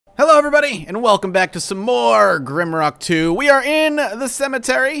everybody, and welcome back to some more Grimrock 2. We are in the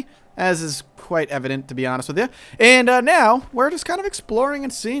cemetery, as is quite evident, to be honest with you. And now, we're just kind of exploring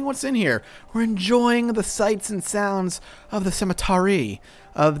and seeing what's in here. We're enjoying the sights and sounds of the cemetery,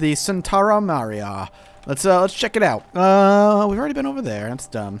 of the Santara Maria. Let's check it out. We've already been over there. That's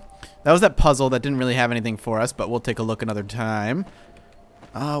dumb. That was that puzzle that didn't really have anything for us, but we'll take a look another time.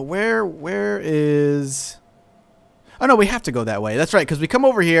 Where is... Oh, no, we have to go that way. That's right, because we come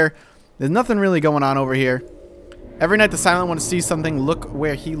over here. There's nothing really going on over here. Every night the Silent One sees something, look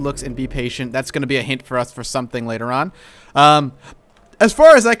where he looks and be patient. That's going to be a hint for us for something later on. As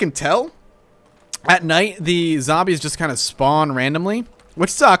far as I can tell, at night, the zombies just kind of spawn randomly, which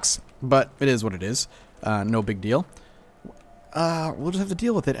sucks, but it is what it is. No big deal. We'll just have to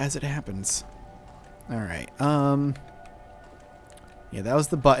deal with it as it happens. All right. Yeah, that was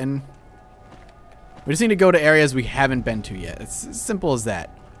the button. We just need to go to areas we haven't been to yet. It's as simple as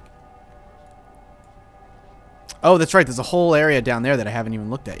that. Oh, that's right. There's a whole area down there that I haven't even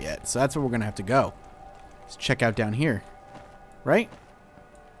looked at yet. So that's where we're going to have to go. Let's check out down here. Right?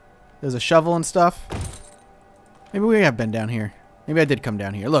 There's a shovel and stuff. Maybe we have been down here. Maybe I did come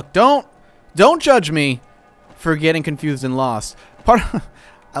down here. Look, don't judge me for getting confused and lost.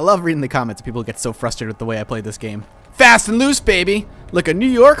 I love reading the comments. People get so frustrated with the way I play this game. Fast and loose, baby. Like a New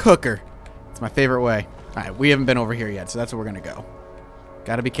York hooker. My favorite way. Alright, we haven't been over here yet, so that's where we're gonna go.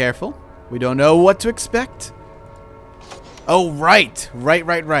 Gotta be careful. We don't know what to expect. Oh, right.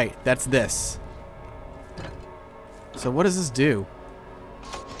 Right. That's this. So what does this do?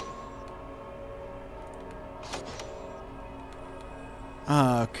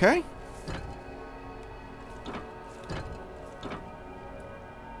 Okay.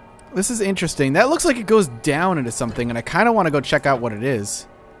 This is interesting. That looks like it goes down into something, and I kind of want to go check out what it is.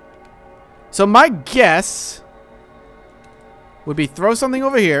 So my guess would be throw something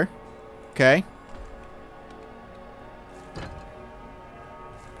over here. Okay.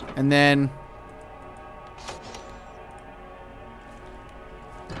 And then...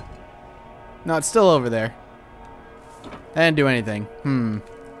 No, it's still over there. I didn't do anything.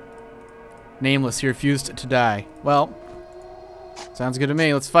 Nameless, he refused to die. Well, sounds good to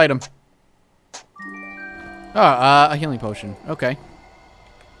me. Let's fight him. Oh, a healing potion. Okay.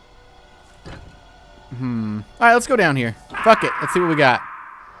 Alright, let's go down here. Fuck it. Let's see what we got.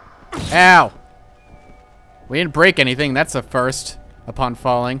 Ow. We didn't break anything. That's a first upon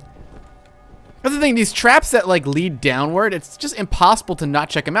falling. That's the thing. These traps that, like, lead downward, it's just impossible to not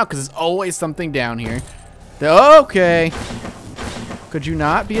check them out because there's always something down here. Okay. Could you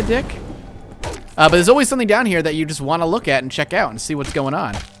not be a dick? But there's always something down here that you just want to look at and check out and see what's going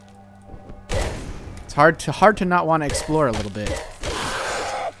on. It's hard to not want to explore a little bit.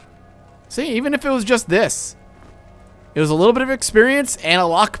 See, even if it was just this, it was a little bit of experience and a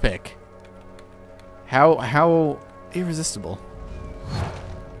lockpick. How irresistible.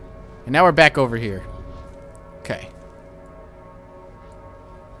 And now we're back over here. Okay.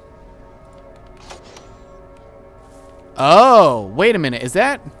 Oh, wait a minute. Is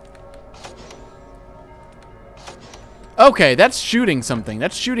that... Okay, that's shooting something.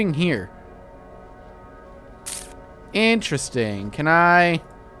 That's shooting here. Interesting. Can I...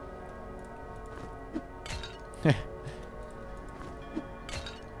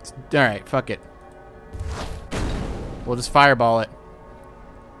 Alright, fuck it. We'll just fireball it.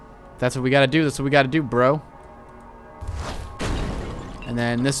 That's what we gotta do. That's what we gotta do, bro. And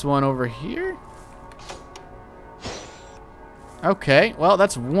then this one over here. Okay, well,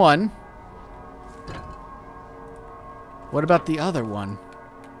 that's one. What about the other one?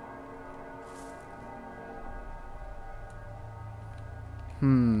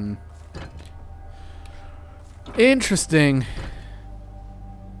 Interesting.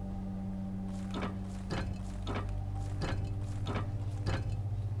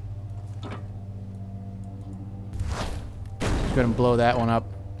 Go ahead and blow that one up.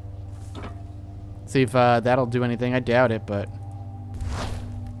 See if that'll do anything. I doubt it, but...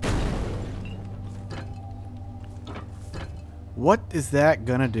 What is that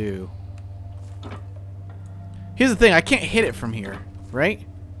gonna do? Here's the thing. I can't hit it from here, right?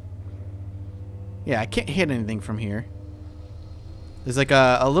 Yeah, I can't hit anything from here. There's like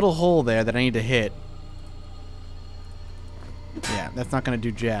a little hole there that I need to hit. Yeah, that's not gonna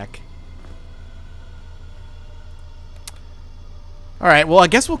do jack. Alright, well, I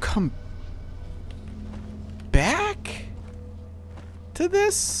guess we'll come back to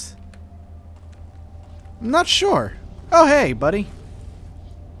this? I'm not sure. Oh, hey, buddy.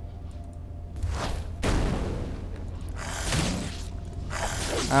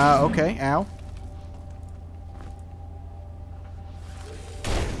 Okay, ow.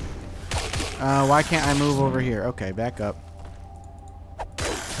 Why can't I move over here? Okay, back up.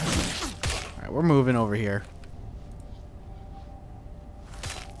 Alright, we're moving over here.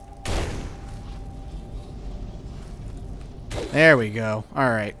 There we go.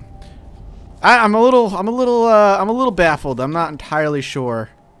 Alright. I'm a little baffled. I'm not entirely sure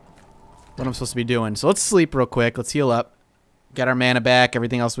what I'm supposed to be doing. So let's sleep real quick. Let's heal up. Get our mana back,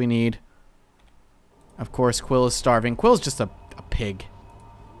 everything else we need. Of course, Quill is starving. Quill's just a pig.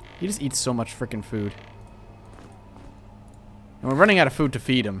 He just eats so much freaking food. And we're running out of food to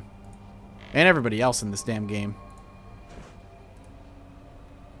feed him. And everybody else in this damn game.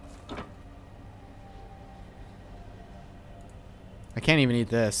 I can't even eat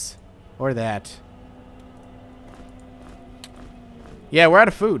this. Or that. Yeah, we're out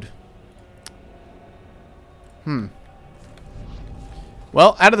of food.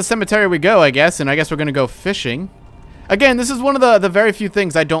 Well, out of the cemetery we go, I guess. And I guess we're going to go fishing. Again, this is one of the very few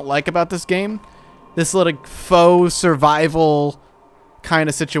things I don't like about this game. This little faux survival kind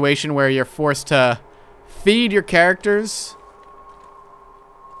of situation where you're forced to feed your characters.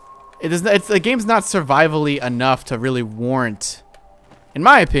 The game's not survivally enough to really warrant, in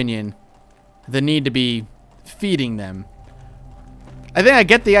my opinion, the need to be feeding them. I think I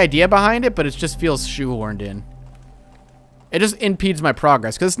get the idea behind it, but it just feels shoehorned in. It just impedes my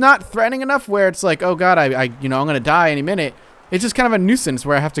progress because it's not threatening enough where it's like, oh god, I'm gonna die any minute. It's just kind of a nuisance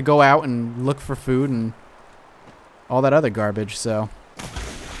where I have to go out and look for food and all that other garbage. So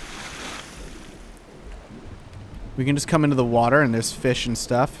we can just come into the water and there's fish and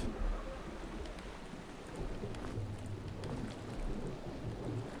stuff.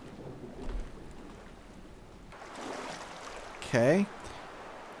 Okay.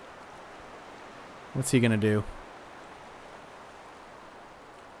 What's he gonna do?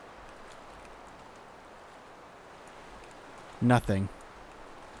 Nothing.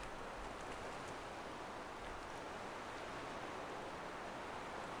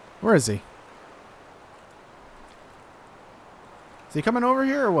 Where is he? Is he coming over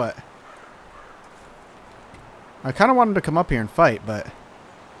here or what? I kind of wanted to come up here and fight, but...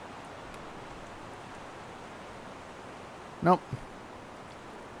 Nope.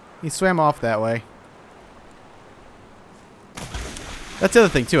 He swam off that way. That's the other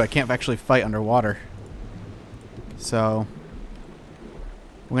thing, too. I can't actually fight underwater. So...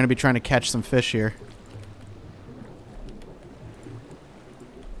 we're going to be trying to catch some fish here.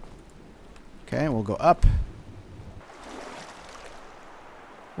 Okay, we'll go up.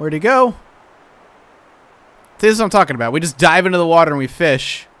 Where'd he go? This is what I'm talking about. We just dive into the water and we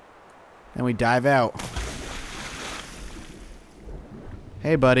fish. Then we dive out.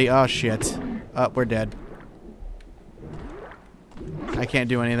 Hey, buddy. Oh, shit. Oh, we're dead. I can't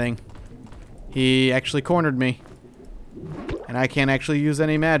do anything. He actually cornered me. And I can't actually use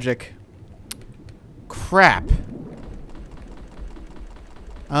any magic. Crap.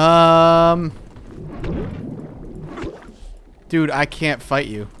 Dude, I can't fight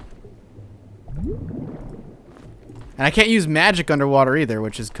you. And I can't use magic underwater either,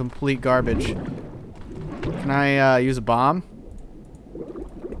 which is complete garbage. Can I use a bomb?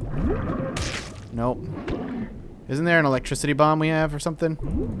 Nope. Isn't there an electricity bomb we have or something?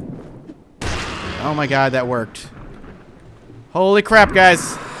 Oh my god, that worked. Holy crap,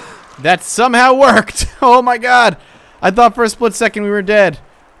 guys. That somehow worked. Oh my god. I thought for a split second we were dead.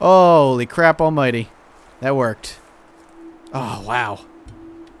 Holy crap almighty. That worked. Oh, wow.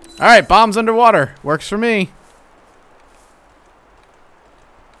 Alright, bombs underwater. Works for me.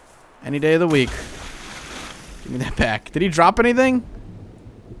 Any day of the week. Give me that back. Did he drop anything?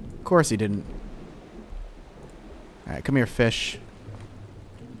 Of course he didn't. Alright, come here, fish.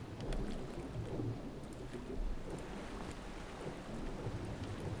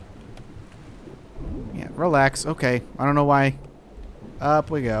 Yeah, relax. Okay. I don't know why. Up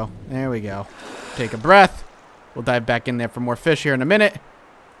we go. There we go. Take a breath. We'll dive back in there for more fish here in a minute.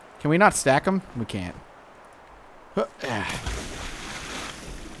 Can we not stack them? We can't. Well,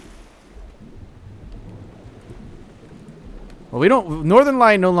 we don't... Northern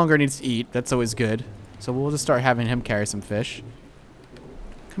Lion no longer needs to eat. That's always good. So we'll just start having him carry some fish.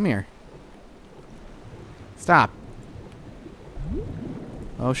 Come here. Stop.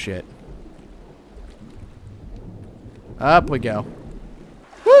 Oh, shit. Up we go.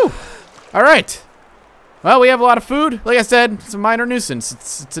 Woo! Alright. Well, we have a lot of food. Like I said, it's a minor nuisance.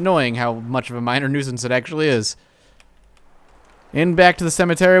 It's annoying how much of a minor nuisance it actually is. In back to the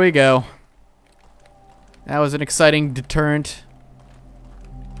cemetery we go. That was an exciting deterrent.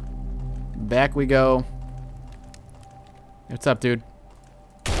 Back we go. What's up, dude?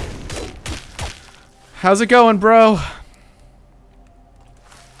 How's it going, bro?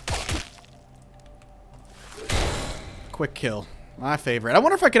 quick kill. My favorite. I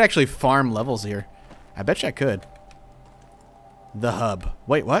wonder if I could actually farm levels here. I bet you I could. The hub.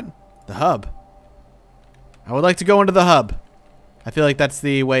 Wait, what? The hub. I would like to go into the hub. I feel like that's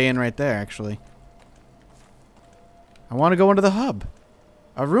the way in right there, actually. I want to go into the hub.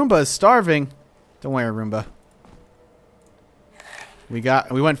 A Roomba is starving. Don't worry, Roomba.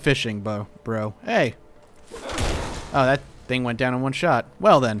 We went fishing, bro. Hey. Oh, that thing went down in one shot.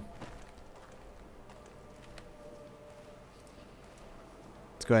 Well then.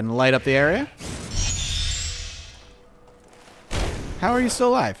 Let's go ahead and light up the area. How are you still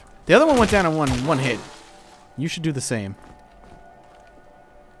alive? The other one went down in one hit. You should do the same.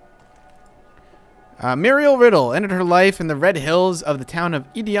 Muriel Riddle ended her life in the red hills of the town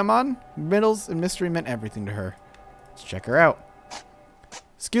of Idiaman. Riddles and mystery meant everything to her. Let's check her out.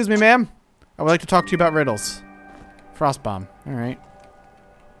 Excuse me, ma'am. I would like to talk to you about riddles. Frost bomb. Alright.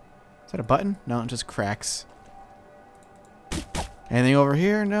 Is that a button? No, it just cracks. Anything over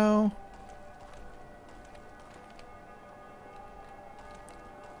here? No.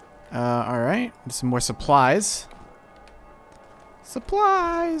 Alright. Some more supplies.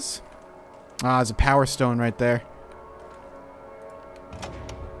 Supplies! Ah, there's a power stone right there.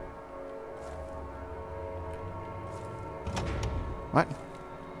 What?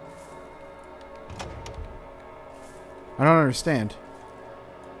 I don't understand.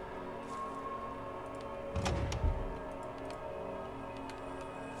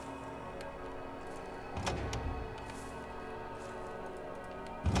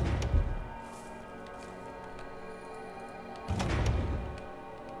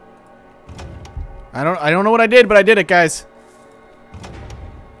 I don't know what I did, but I did it, guys.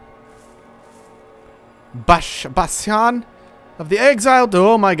 Bashan of the exiled.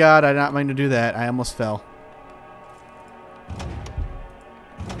 Oh my god, I did not mean to do that. I almost fell.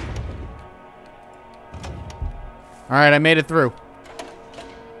 Alright, I made it through.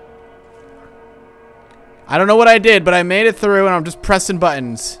 I don't know what I did, but I made it through and I'm just pressing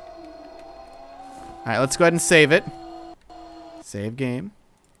buttons. Alright, let's go ahead and save it. Save game.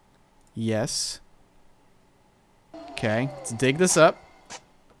 Yes. Okay, let's dig this up.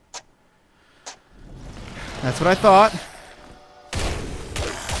 That's what I thought.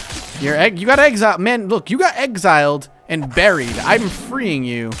 You got exiled. Man, look, you got exiled and buried. I'm freeing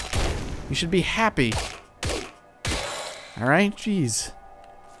you. You should be happy. Alright, jeez.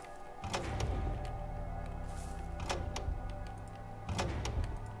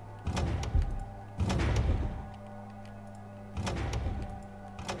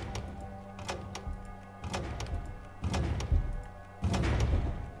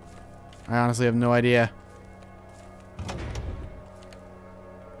 I honestly have no idea.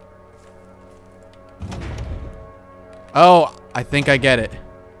 Oh, I think I get it.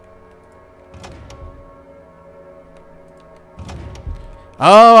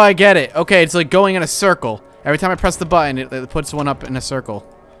 Oh, I get it. Okay, it's like going in a circle. Every time I press the button, it puts one up in a circle.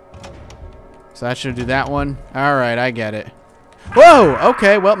 So that should do that one. Alright, I get it. Whoa!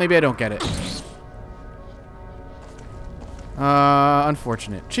 Okay, well, maybe I don't get it.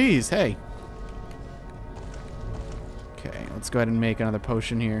 Unfortunate. Jeez, hey. Okay, let's go ahead and make another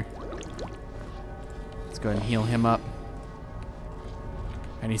potion here. Let's go ahead and heal him up.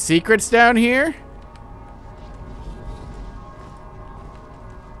 Any secrets down here?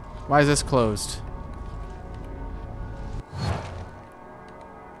 Why is this closed?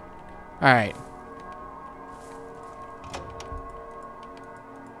 Alright.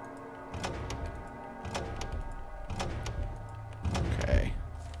 Okay.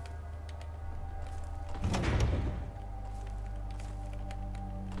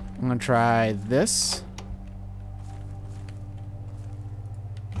 I'm gonna try this.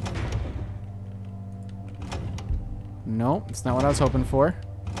 Nope, it's not what I was hoping for.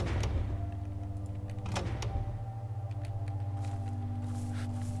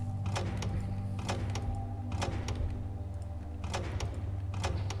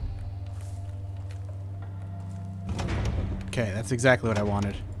 Okay, that's exactly what I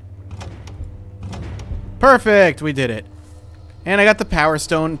wanted. Perfect! We did it. And I got the power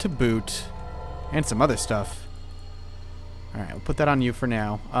stone to boot. And some other stuff. Alright, we'll put that on you for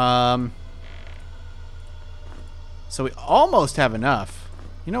now. So we almost have enough.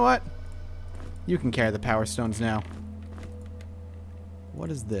 You know what? You can carry the power stones now. What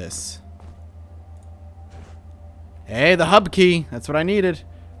is this? Hey, the hub key. That's what I needed.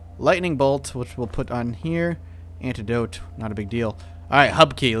 Lightning bolt, which we'll put on here. Antidote. Not a big deal. Alright,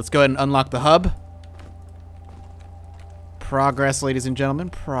 hub key. Let's go ahead and unlock the hub. Progress, ladies and gentlemen.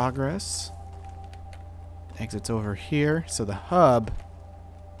 Progress. Exit's over here. So the hub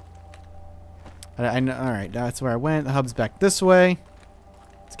I know. All right, that's where I went. The hub's back this way.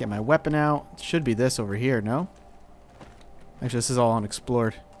 Let's get my weapon out. It should be this over here, no? Actually, this is all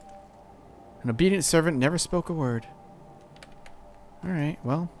unexplored. An obedient servant never spoke a word. All right,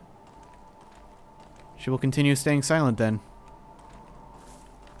 well. She will continue staying silent then.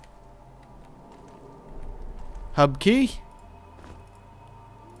 Hub key?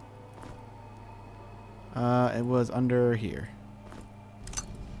 It was under here.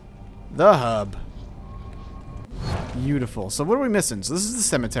 The hub. Beautiful. So what are we missing? So this is the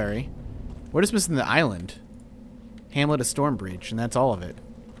cemetery. We're just missing the island. Hamlet of Stormbreach, and that's all of it.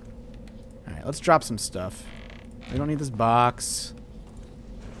 Alright, let's drop some stuff. We don't need this box.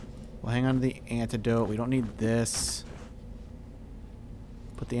 We'll hang on to the antidote. We don't need this.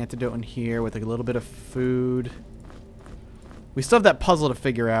 Put the antidote in here with a little bit of food. We still have that puzzle to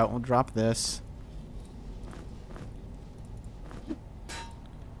figure out. We'll drop this.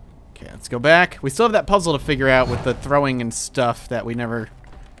 Okay, let's go back. We still have that puzzle to figure out with the throwing and stuff that we never...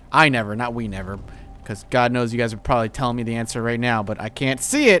 I never, not we never. Because God knows you guys are probably telling me the answer right now, but I can't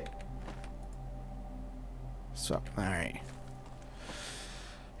see it. So, alright.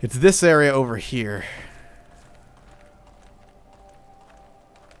 It's this area over here.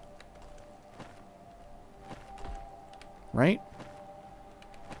 Right?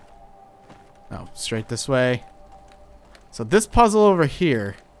 Oh, straight this way. So this puzzle over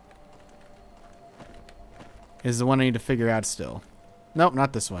here is the one I need to figure out still. Nope,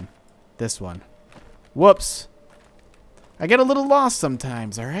 not this one. This one. Whoops. I get a little lost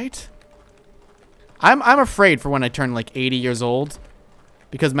sometimes, alright? I'm afraid for when I turn like 80 years old.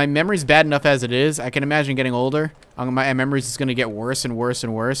 Because my memory's bad enough as it is. I can imagine getting older. My memory's just going to get worse and worse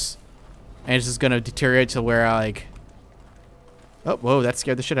and worse. And it's just going to deteriorate to where I like... Oh, whoa, that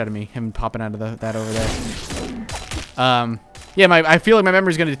scared the shit out of me. Him popping out of that over there. Yeah, I feel like my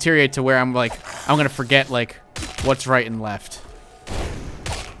memory's going to deteriorate to where I'm like... I'm going to forget like what's right and left.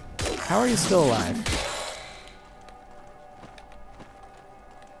 How are you still alive?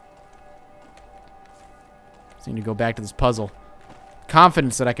 Just need to go back to this puzzle.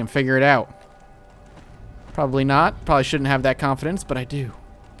 Confidence that I can figure it out. Probably not. Probably shouldn't have that confidence, but I do.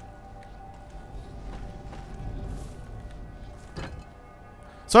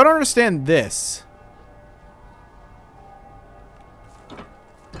 So I don't understand this.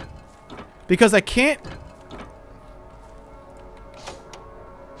 Because I can't...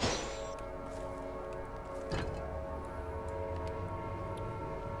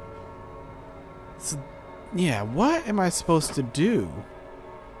 Yeah, what am I supposed to do?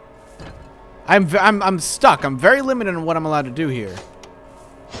 I'm stuck. I'm very limited on what I'm allowed to do here.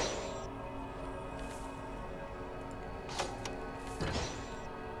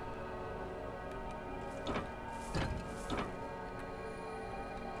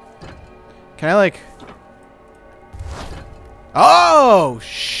 Can I like... Oh,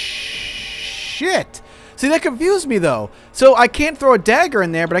 shit. See, that confused me though. So I can't throw a dagger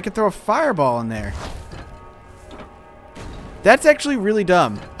in there, but I can throw a fireball in there. That's actually really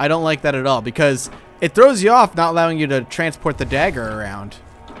dumb. I don't like that at all because it throws you off not allowing you to transport the dagger around.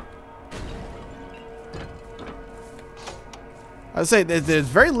 I would say it's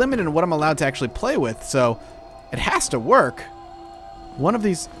very limited in what I'm allowed to actually play with, so it has to work. One of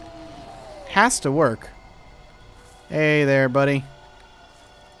these has to work. Hey there, buddy.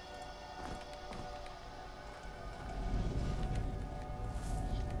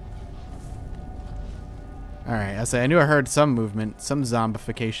 Alright, I knew I heard some movement, some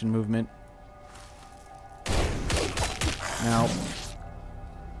zombification movement. No.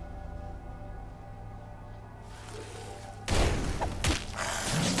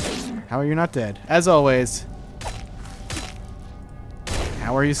 How are you not dead? As always.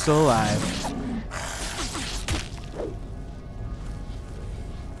 How are you still alive?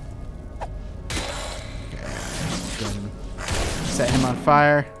 Okay. Set him on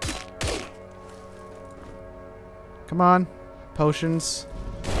fire. Come on. Potions.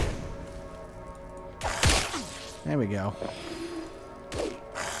 There we go.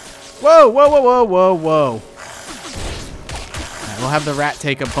 Whoa, whoa, whoa, whoa, whoa, whoa. Alright, we'll have the rat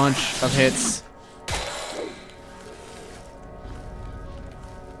take a bunch of hits.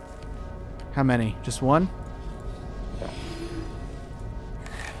 How many? Just one?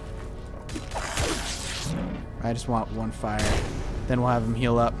 I just want one fire. Then we'll have him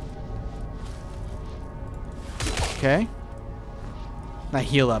heal up. Okay. Not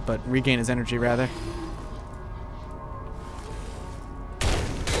heal up, but regain his energy, rather.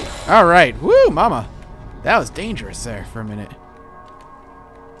 Alright. Woo, mama. That was dangerous there for a minute.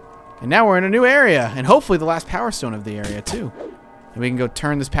 And now we're in a new area. And hopefully the last power stone of the area, too. And we can go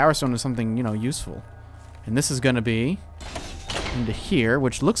turn this power stone into something, you know, useful. And this is going to be into here,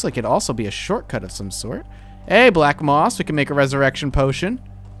 which looks like it'd also be a shortcut of some sort. Hey, black moss, we can make a resurrection potion.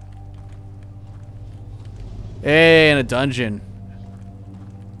 Hey, and a dungeon.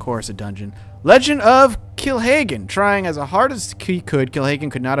 Of course, a dungeon. Legend of Kilhagen. Trying as hard as he could, Kilhagen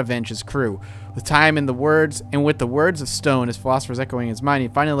could not avenge his crew. With time and with the words of stone, his philosophers echoing in his mind, he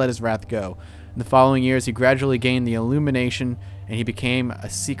finally let his wrath go. In the following years, he gradually gained the illumination, and he became a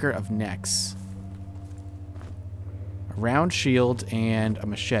seeker of necks. A round shield and a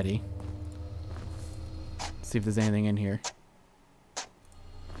machete. Let's see if there's anything in here.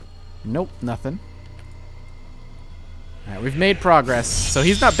 Nope, nothing. Alright, we've made progress. So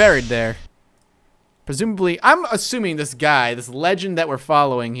he's not buried there. Presumably, I'm assuming this guy, this legend that we're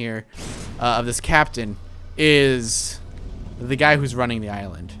following here, of this captain, is the guy who's running the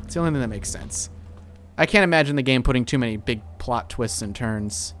island. It's the only thing that makes sense. I can't imagine the game putting too many big plot twists and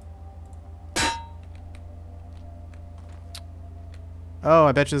turns. Oh,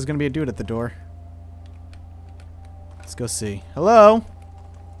 I bet you there's going to be a dude at the door. Let's go see. Hello?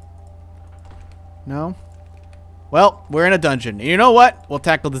 No? Well, we're in a dungeon. And you know what? We'll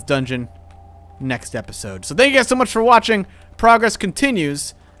tackle this dungeon next episode. So thank you guys so much for watching. Progress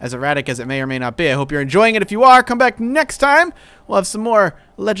continues, as erratic as it may or may not be. I hope you're enjoying it. If you are, come back next time. We'll have some more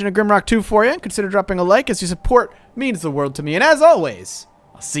Legend of Grimrock 2 for you. Consider dropping a like, as your support means the world to me. And as always,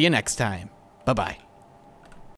 I'll see you next time. Bye-bye.